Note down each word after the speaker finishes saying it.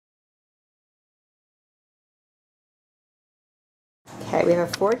Okay, we have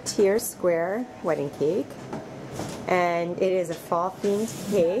a 4-tier square wedding cake, and it is a fall-themed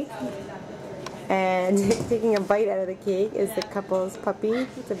cake. And taking a bite out of the cake is the couple's puppy.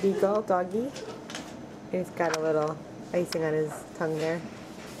 It's a Beagle doggy. He's got a little icing on his tongue there.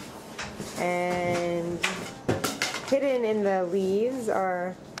 And hidden in the leaves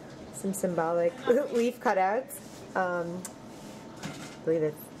are some symbolic leaf cutouts. I believe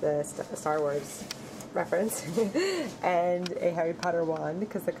it's the Star Wars reference. And a Harry Potter wand,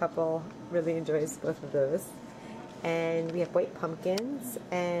 because the couple really enjoys both of those. And we have white pumpkins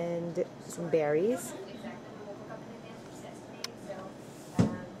and some berries. So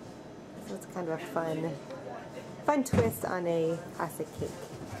it's kind of a fun twist on a classic cake.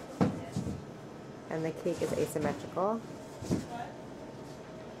 And the cake is asymmetrical.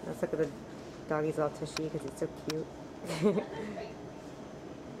 Let's look at the doggy's little tushy because he's so cute.